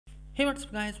Hey, what's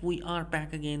up guys, we are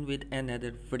back again with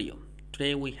another video.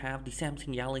 Today we have the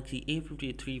Samsung Galaxy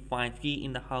A53 5G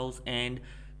in the house, and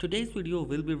today's video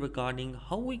will be regarding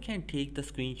how we can take the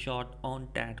screenshot on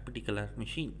that particular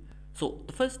machine. So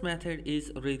the first method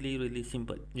is really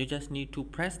simple. You just need to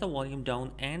press the volume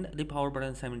down and the power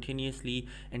button simultaneously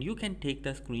and you can take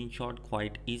the screenshot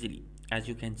quite easily. As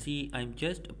you can see, I'm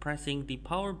just pressing the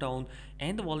power down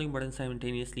and the volume button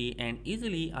simultaneously, and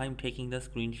easily I'm taking the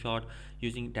screenshot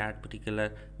using that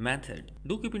particular method.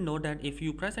 Do keep in note that if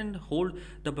you press and hold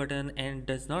the button and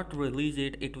does not release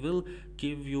it, it will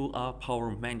give you a power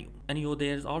menu. And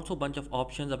there's also a bunch of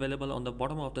options available on the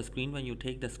bottom of the screen when you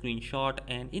take the screenshot,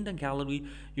 and in the gallery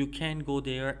you can go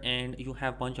there and you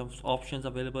have bunch of options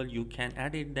available. You can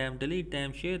edit them, delete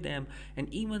them, share them,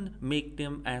 and even make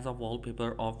them as a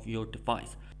wallpaper of your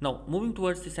device. Now moving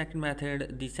towards the second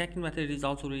method is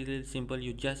also really simple.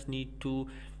 You just need to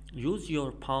use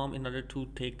your palm in order to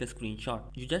take the screenshot.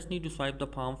 You just need to swipe the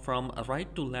palm from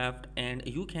right to left and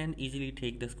you can easily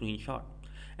take the screenshot.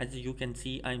 As you can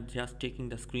see, I'm just taking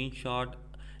the screenshot.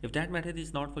 If that method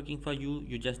is not working for you,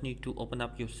 you just need to open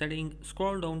up your setting,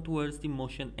 scroll down towards the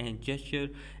motion and gesture,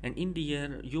 and in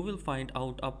there you will find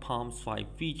out a palm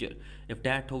swipe feature. If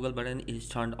that toggle button is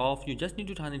turned off, you just need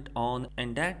to turn it on,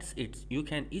 and that's it. You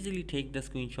can easily take the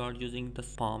screenshot using the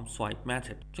palm swipe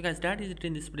method. So guys, that is it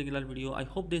in this particular video. I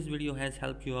hope this video has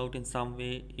helped you out in some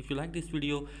way. If you like this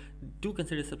video, do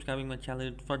consider subscribing my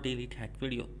channel for daily tech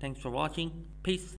video. Thanks for watching. Peace.